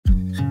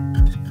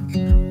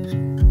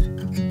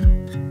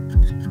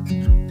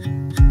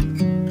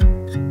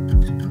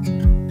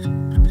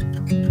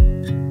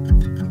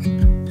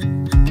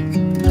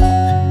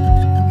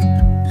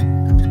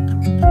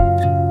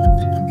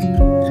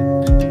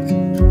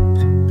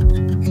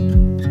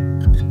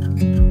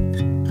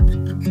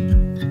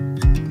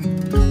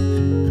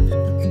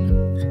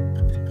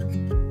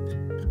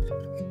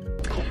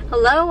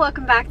Hello,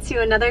 welcome back to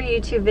another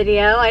YouTube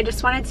video. I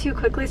just wanted to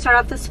quickly start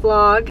off this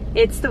vlog.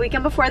 It's the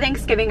weekend before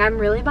Thanksgiving. I'm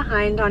really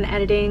behind on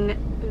editing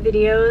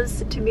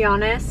videos, to be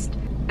honest.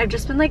 I've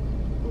just been like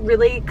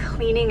really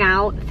cleaning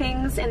out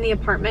things in the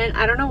apartment.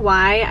 I don't know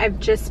why. I've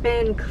just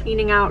been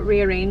cleaning out,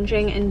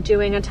 rearranging, and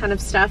doing a ton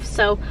of stuff.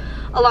 So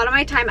a lot of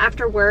my time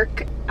after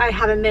work, I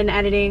haven't been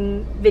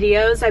editing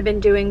videos. I've been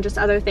doing just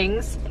other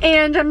things.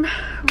 And I'm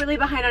really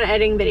behind on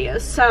editing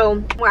videos.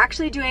 So we're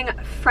actually doing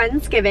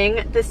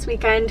friendsgiving this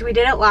weekend. We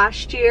did it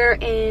last year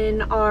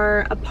in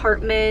our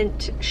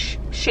apartment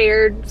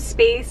shared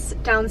space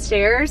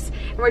downstairs.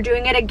 And we're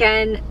doing it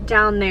again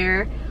down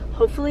there.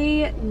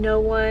 Hopefully no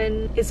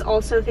one is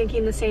also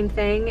thinking the same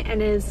thing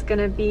and is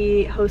gonna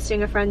be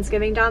hosting a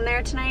Friendsgiving down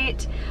there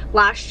tonight.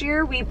 Last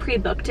year we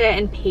pre-booked it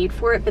and paid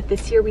for it, but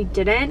this year we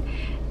didn't.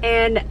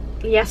 And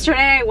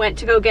yesterday I went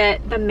to go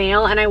get the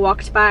mail and I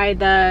walked by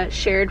the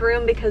shared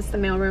room because the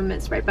mail room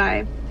is right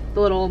by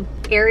the little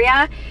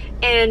area,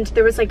 and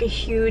there was like a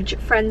huge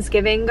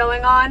Friendsgiving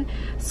going on.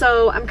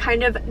 So I'm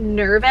kind of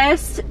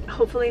nervous.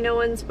 Hopefully no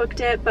one's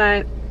booked it,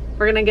 but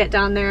we're gonna get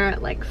down there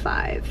at like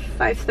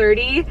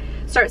 5:30,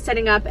 start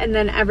setting up, and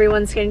then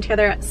everyone's getting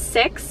together at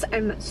 6.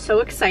 I'm so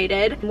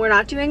excited. We're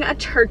not doing a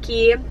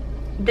turkey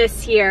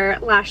this year.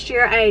 Last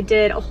year I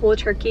did a whole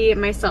turkey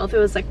myself. It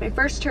was like my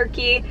first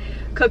turkey,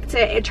 cooked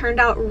it. It turned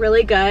out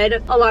really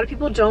good. A lot of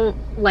people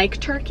don't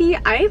like turkey.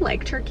 I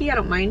like turkey, I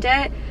don't mind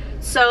it.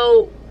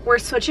 So we're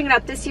switching it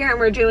up this year and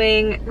we're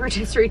doing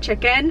rotisserie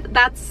chicken.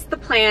 That's the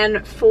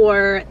plan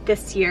for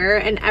this year,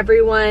 and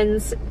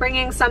everyone's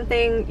bringing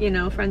something, you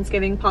know,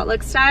 Friendsgiving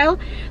potluck style.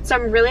 So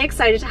I'm really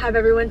excited to have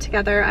everyone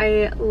together.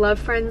 I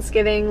love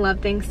Friendsgiving, love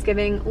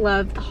Thanksgiving,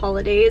 love the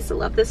holidays,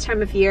 love this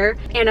time of year,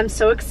 and I'm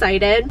so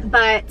excited.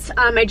 But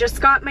I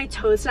just got my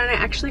toes done. I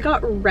actually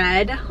got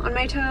red on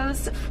my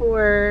toes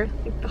for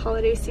like, the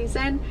holiday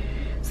season.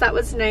 So that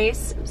was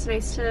nice. It was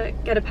nice to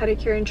get a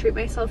pedicure and treat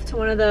myself to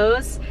one of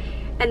those.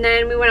 And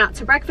then we went out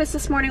to breakfast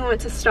this morning. We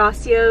went to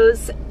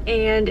Stasio's,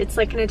 and it's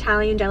like an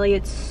Italian deli.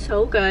 It's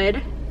so good.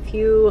 If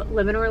you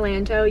live in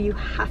Orlando, you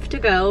have to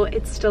go.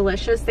 It's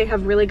delicious. They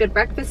have really good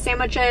breakfast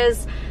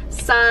sandwiches,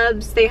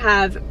 subs. They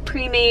have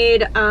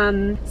pre-made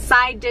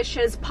side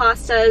dishes,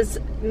 pastas,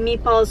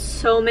 meatballs,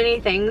 so many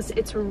things.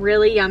 It's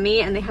really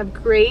yummy, and they have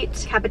great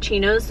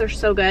cappuccinos. They're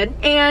so good.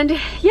 And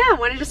yeah, I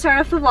wanted to start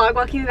off the vlog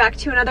walking you back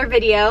to another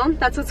video.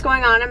 That's what's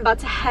going on. I'm about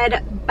to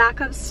head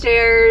back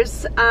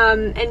upstairs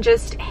and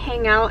just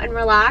hang out and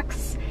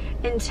relax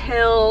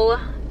until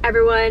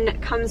everyone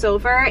comes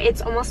over.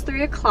 It's almost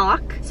 3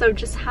 o'clock, so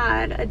just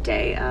had a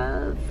day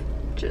of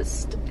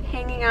just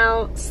hanging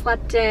out,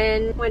 slept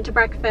in, went to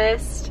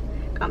breakfast,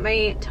 got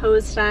my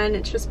toes done.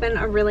 It's just been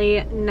a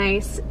really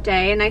nice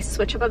day, a nice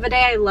switch up of a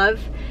day. I love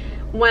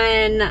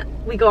when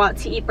we go out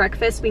to eat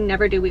breakfast. We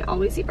never do, we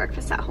always eat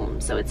breakfast at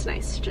home, so it's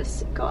nice to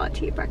just go out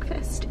to eat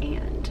breakfast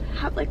and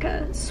have like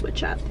a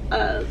switch up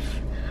of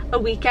a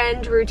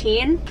weekend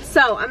routine.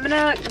 So I'm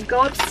gonna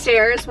go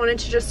upstairs. Wanted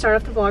to just start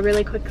off the vlog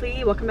really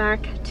quickly. Welcome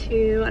back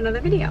to another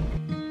video.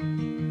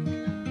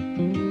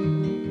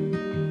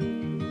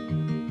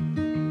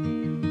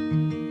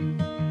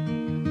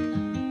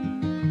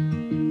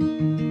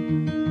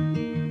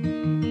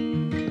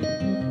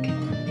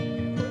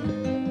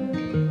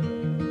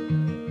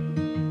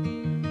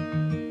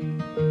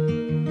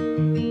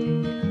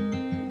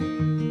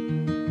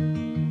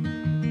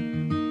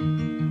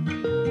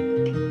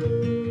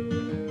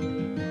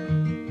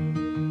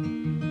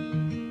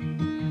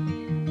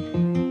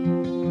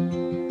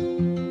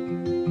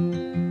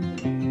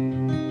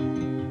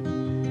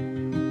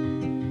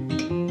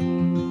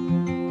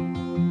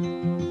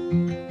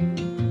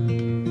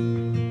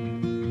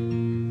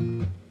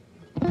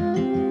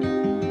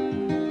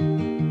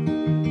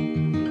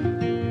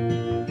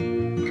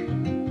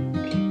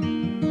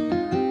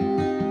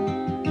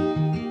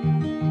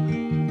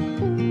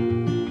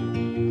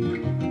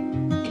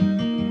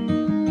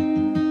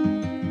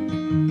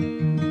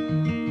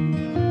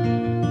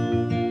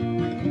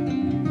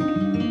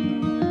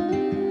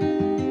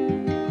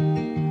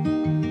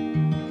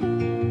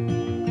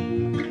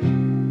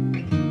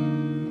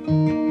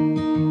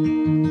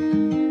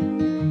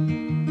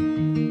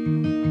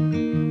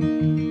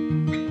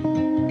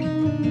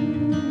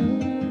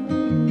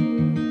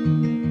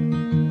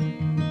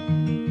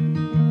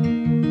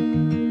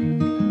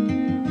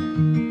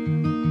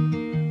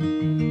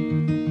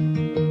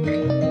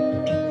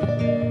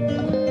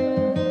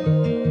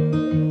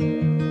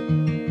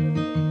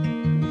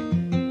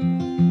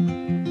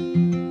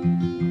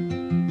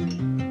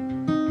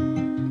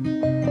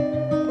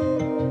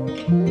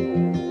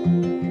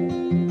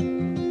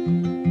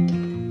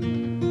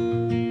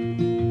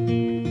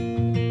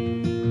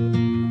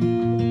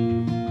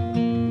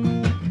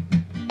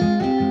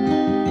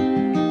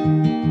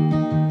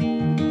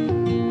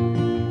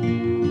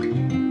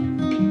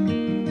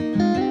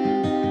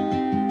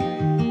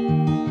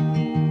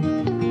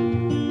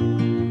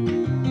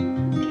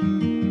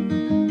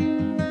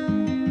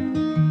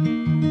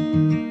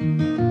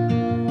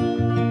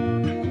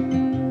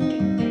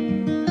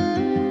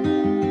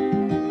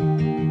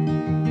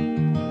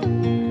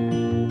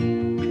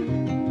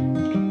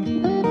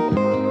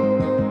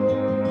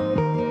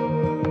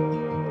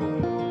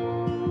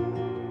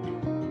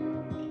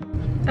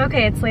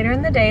 Okay, it's later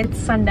in the day, it's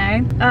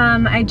Sunday.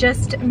 I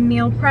just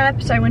meal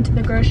prepped. I went to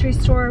the grocery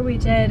store. We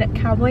did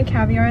cowboy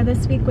caviar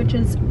this week, which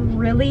is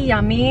really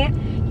yummy.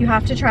 You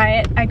have to try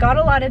it. I got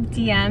a lot of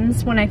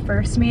DMs when I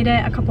first made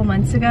it a couple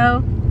months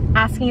ago,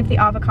 asking if the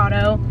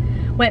avocado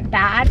went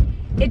bad.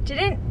 It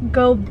didn't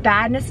go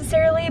bad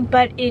necessarily,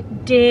 but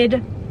it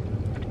did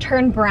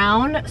turn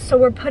brown. So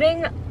we're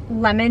putting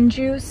lemon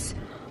juice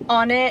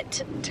on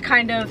it to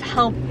kind of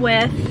help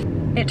with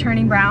it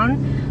turning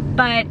brown,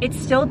 but it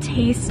still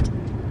tastes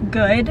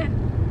good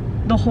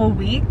the whole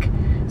week.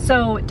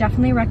 So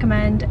definitely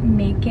recommend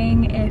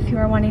making if you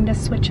are wanting to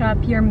switch up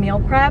your meal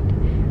prep.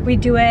 We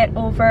do it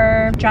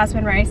over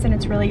jasmine rice and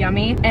it's really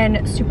yummy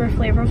and super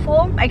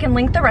flavorful. I can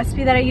link the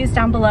recipe that I use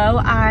down below.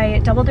 I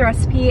doubled the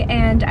recipe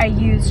and I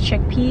used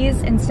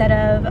chickpeas instead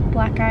of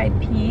black-eyed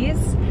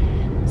peas.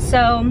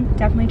 So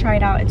definitely try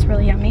it out, it's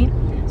really yummy.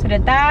 So I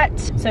did that.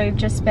 So we've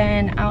just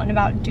been out and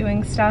about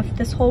doing stuff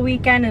this whole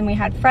weekend, and we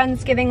had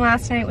friendsgiving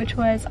last night, which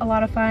was a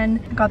lot of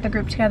fun. Got the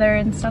group together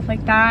and stuff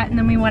like that. And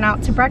then we went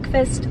out to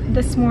breakfast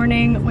this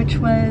morning, which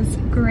was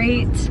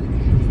great.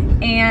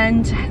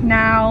 And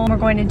now we're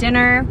going to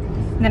dinner.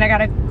 And then I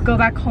gotta go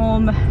back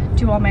home,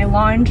 do all my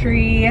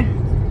laundry,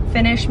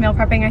 finish meal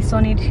prepping. I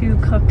still need to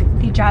cook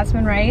the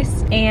jasmine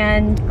rice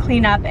and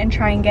clean up and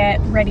try and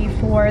get ready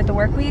for the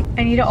work week.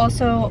 I need to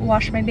also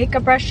wash my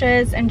makeup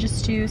brushes and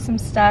just do some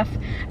stuff.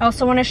 I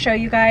also want to show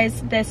you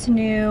guys this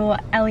new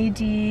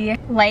LED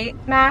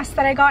light mask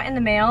that I got in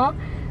the mail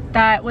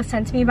that was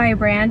sent to me by a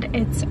brand.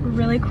 It's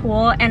really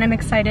cool and I'm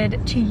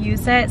excited to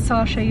use it. So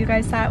I'll show you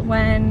guys that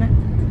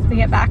when we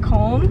get back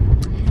home.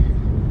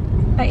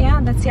 But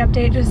yeah, that's the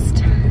update. Just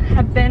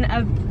have been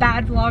a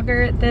bad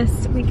vlogger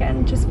this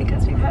weekend just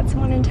because we've had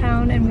someone in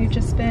town and we've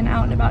just been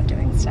out and about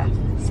doing stuff.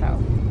 So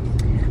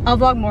I'll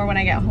vlog more when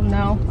I get home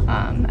though,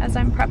 as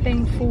I'm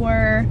prepping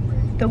for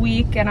the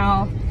week, and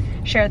I'll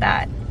share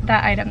that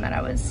item that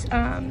I was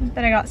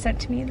that I got sent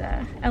to me,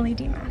 the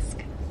LED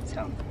mask.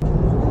 So.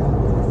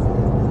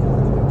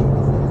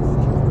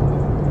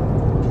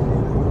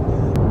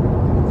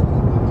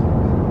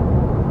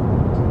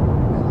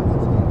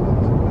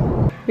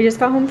 We just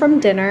got home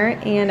from dinner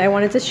and I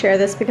wanted to share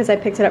this because I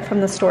picked it up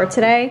from the store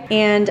today,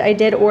 and I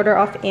did order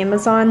off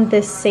Amazon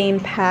this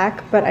same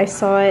pack, but I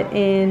saw it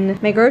in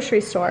my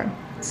grocery store.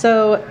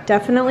 So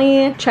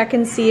definitely check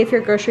and see if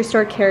your grocery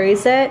store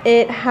carries it.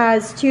 It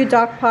has 2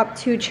 Doc Pop,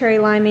 2 Cherry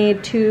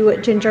Limeade,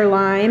 2 Ginger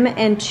Lime,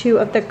 and 2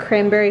 of the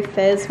Cranberry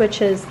Fizz,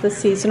 which is the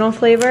seasonal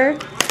flavor.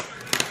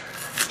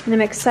 And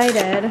I'm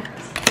excited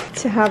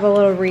to have a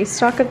little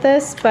restock of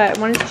this, but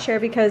I wanted to share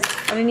because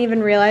I didn't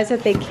even realize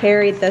that they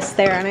carried this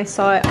there, and I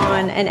saw it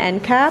on an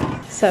end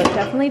cap. So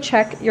definitely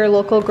check your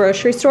local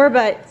grocery store,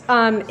 but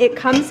it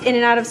comes in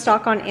and out of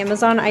stock on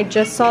Amazon. I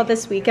just saw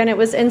this weekend it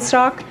was in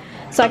stock,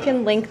 so I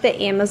can link the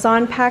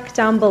Amazon pack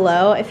down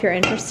below if you're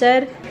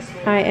interested.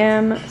 I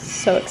am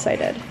so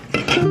excited.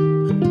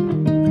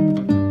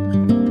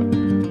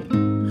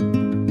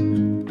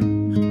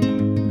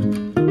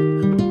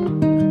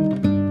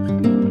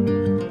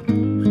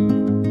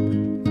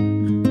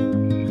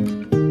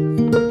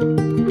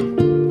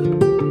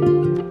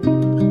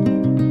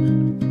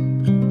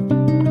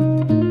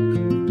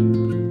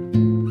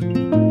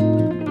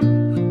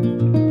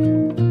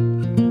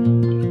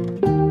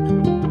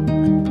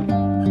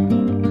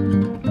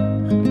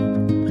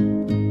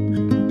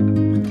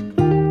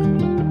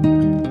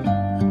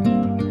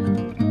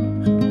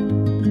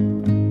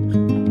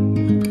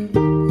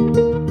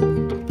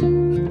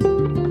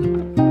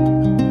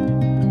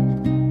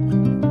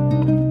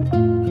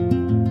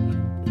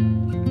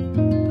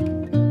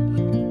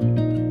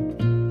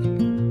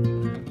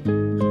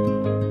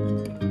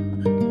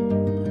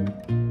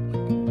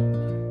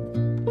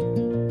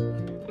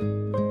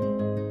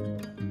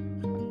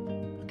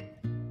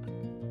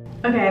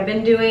 Okay, I've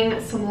been doing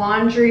some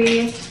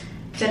laundry,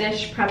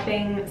 finished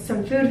prepping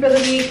some food for the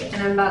week,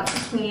 and I'm about to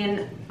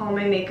clean all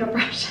my makeup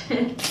brushes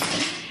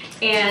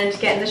and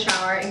get in the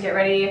shower and get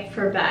ready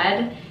for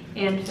bed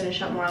and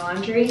finish up more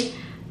laundry.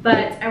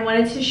 But I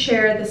wanted to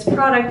share this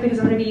product because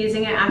I'm going to be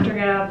using it after I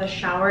get out of the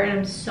shower, and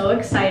I'm so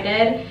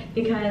excited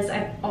because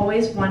I've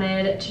always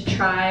wanted to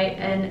try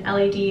an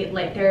LED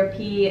light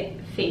therapy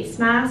face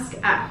mask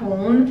at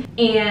home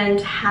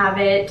and have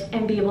it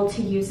and be able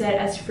to use it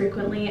as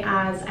frequently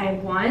as I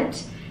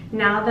want.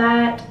 Now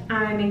that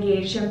I'm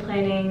engaged in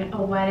planning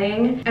a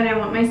wedding and I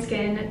want my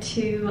skin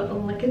to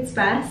look its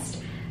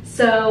best,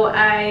 so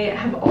I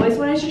have always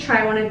wanted to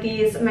try one of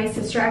these. My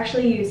sister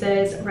actually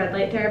uses red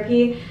light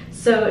therapy,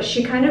 so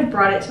she kind of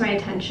brought it to my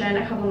attention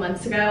a couple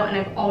months ago, and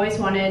I've always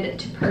wanted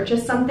to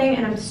purchase something,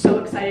 and I'm so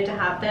excited to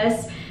have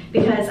this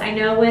because I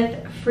know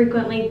with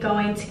frequently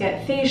going to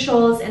get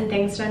facials and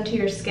things done to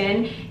your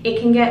skin,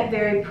 it can get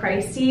very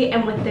pricey,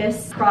 and with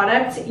this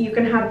product you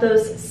can have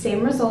those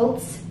same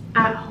results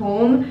at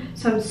home.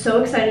 So I'm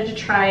so excited to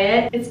try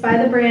it. It's by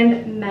the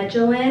brand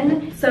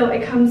Medellin. So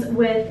it comes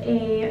with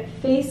a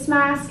face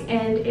mask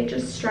and it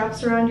just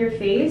straps around your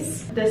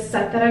face. This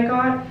set that I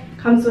got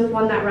comes with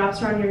one that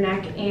wraps around your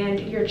neck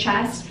and your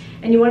chest.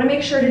 And you want to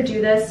make sure to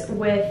do this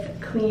with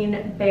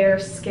clean, bare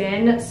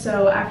skin.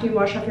 So after you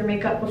wash off your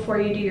makeup, before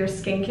you do your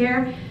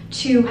skincare,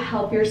 to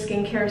help your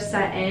skincare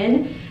set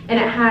in. And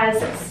it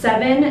has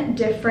 7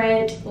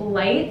 different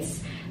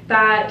lights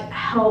that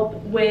help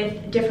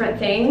with different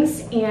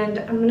things. And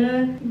I'm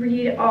gonna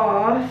read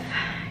off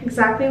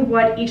exactly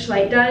what each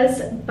light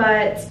does,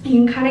 but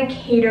you can kind of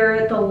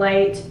cater the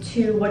light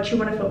to what you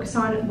want to focus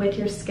on with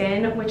your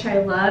skin, which I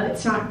love.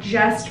 It's not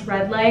just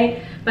red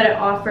light, but it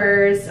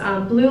offers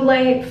blue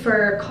light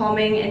for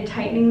calming and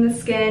tightening the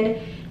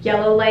skin,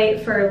 yellow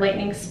light for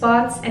lightening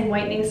spots and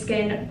whitening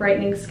skin,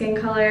 brightening skin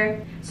color.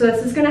 So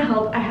this is going to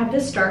help. I have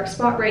this dark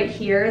spot right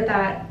here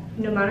that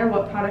no matter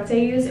what product I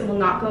use, it will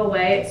not go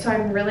away. So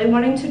I'm really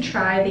wanting to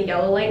try the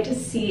yellow light to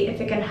see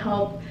if it can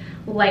help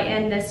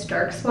lighten this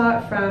dark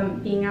spot from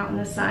being out in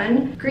the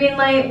sun. Green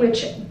light,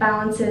 which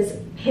balances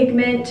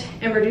pigment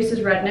and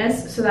reduces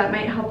redness, so that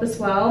might help as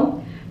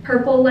well.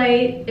 Purple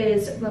light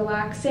is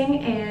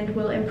relaxing and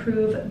will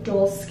improve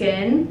dull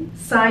skin.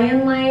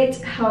 Cyan light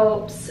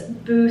helps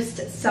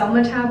boost cell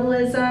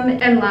metabolism.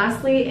 And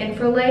lastly,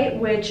 infralight,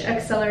 which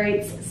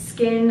accelerates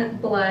skin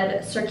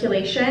blood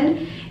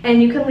circulation.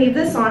 And you can leave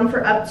this on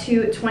for up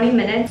to 20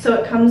 minutes. So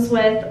it comes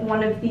with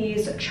one of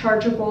these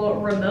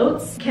chargeable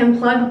remotes. You can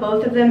plug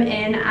both of them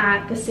in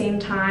at the same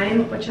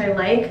time, which I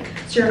like.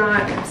 So you're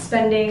not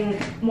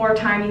spending more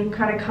time. You can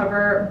kind of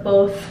cover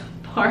both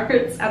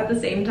parts at the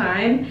same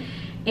time.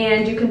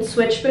 And you can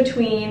switch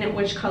between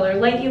which color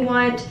light you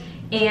want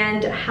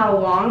and how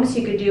long. So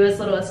you could do as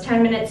little as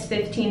 10 minutes,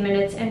 15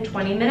 minutes, and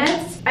 20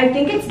 minutes. I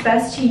think it's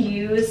best to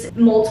use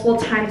multiple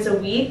times a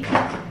week,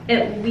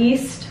 at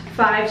least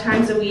 5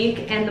 times a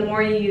week, and the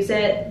more you use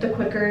it, the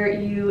quicker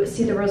you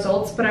see the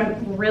results. But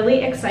I'm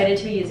really excited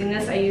to be using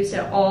this. I used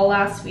it all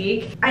last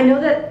week. I know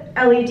that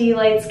LED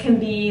lights can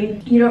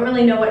be, you don't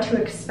really know what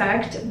to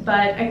expect,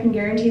 but I can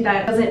guarantee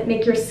that it doesn't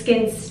make your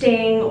skin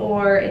sting,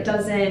 or it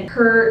doesn't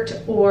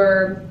hurt,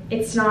 or it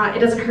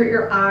doesn't hurt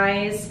your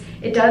eyes.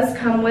 It does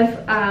come with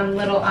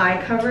little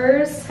eye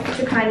covers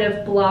to kind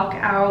of block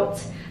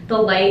out the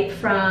light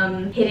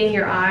from hitting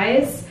your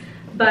eyes,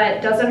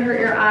 but doesn't hurt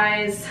your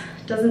eyes,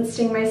 doesn't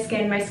sting my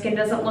skin. My skin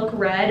doesn't look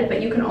red,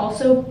 but you can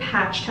also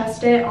patch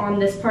test it on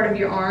this part of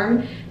your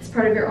arm. This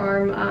part of your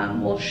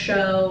arm will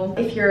show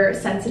if you're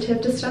sensitive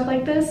to stuff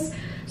like this.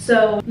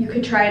 So you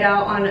could try it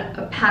out on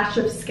a patch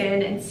of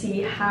skin and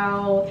see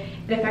how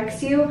it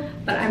affects you.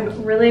 But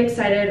I'm really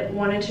excited,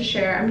 wanted to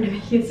share. I'm gonna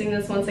be using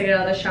this once I get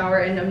out of the shower,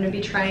 and I'm gonna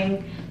be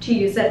trying to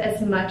use it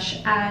as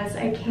much as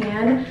I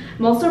can.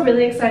 I'm also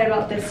really excited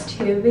about this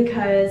too,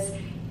 because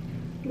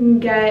you can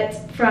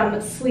get from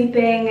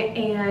sleeping,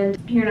 and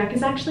your neck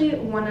is actually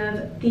one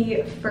of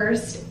the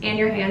first, and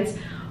your hands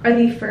are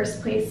the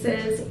first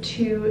places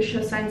to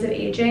show signs of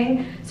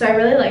aging. So I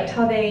really liked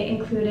how they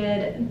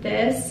included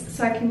this,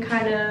 so I can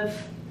kind of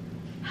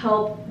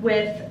help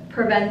with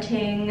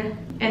preventing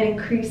and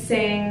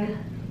increasing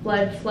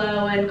blood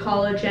flow and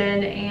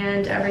collagen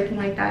and everything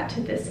like that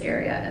to this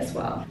area as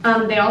well.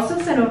 They also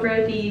sent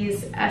over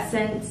these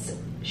Essence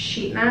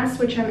sheet masks,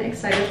 which I'm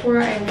excited for.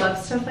 I love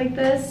stuff like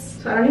this.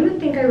 So I don't even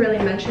think I really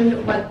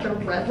mentioned what the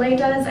red light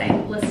does. I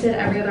listed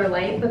every other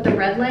light, but the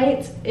red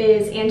light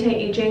is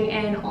anti-aging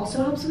and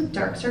also helps with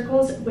dark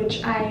circles,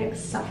 which I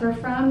suffer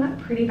from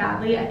pretty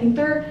badly. I think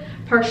they're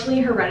partially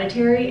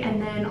hereditary,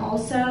 and then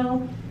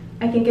also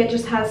I think it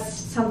just has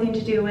something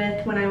to do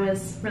with when I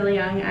was really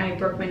young, I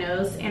broke my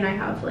nose, and I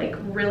have like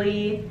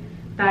really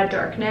bad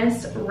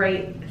darkness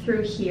right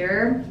through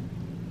here.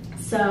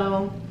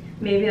 So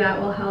maybe that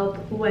will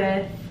help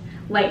with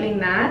lightening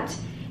that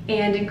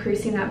and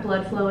increasing that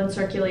blood flow and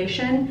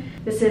circulation.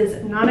 This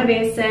is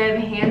non-invasive,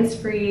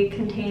 hands-free,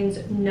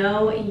 contains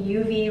no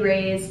UV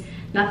rays,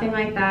 nothing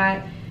like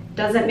that.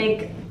 Doesn't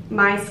make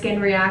my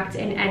skin react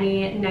in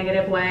any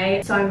negative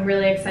way. So I'm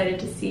really excited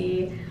to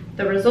see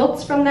the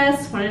results from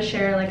this. Wanted to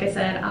share, like I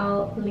said,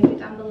 I'll link it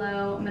down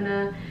below. I'm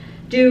gonna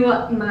do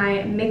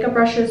my makeup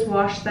brushes,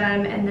 wash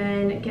them, and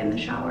then get in the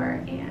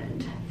shower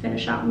and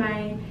finish out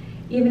my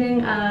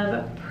evening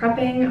of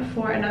prepping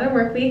for another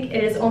work week.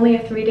 It is only a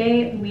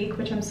 3-day week,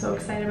 which I'm so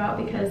excited about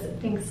because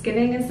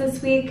Thanksgiving is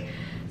this week.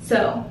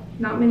 So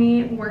not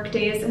many work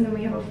days, and then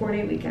we have a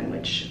 4-day weekend,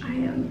 which I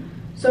am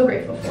so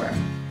grateful for.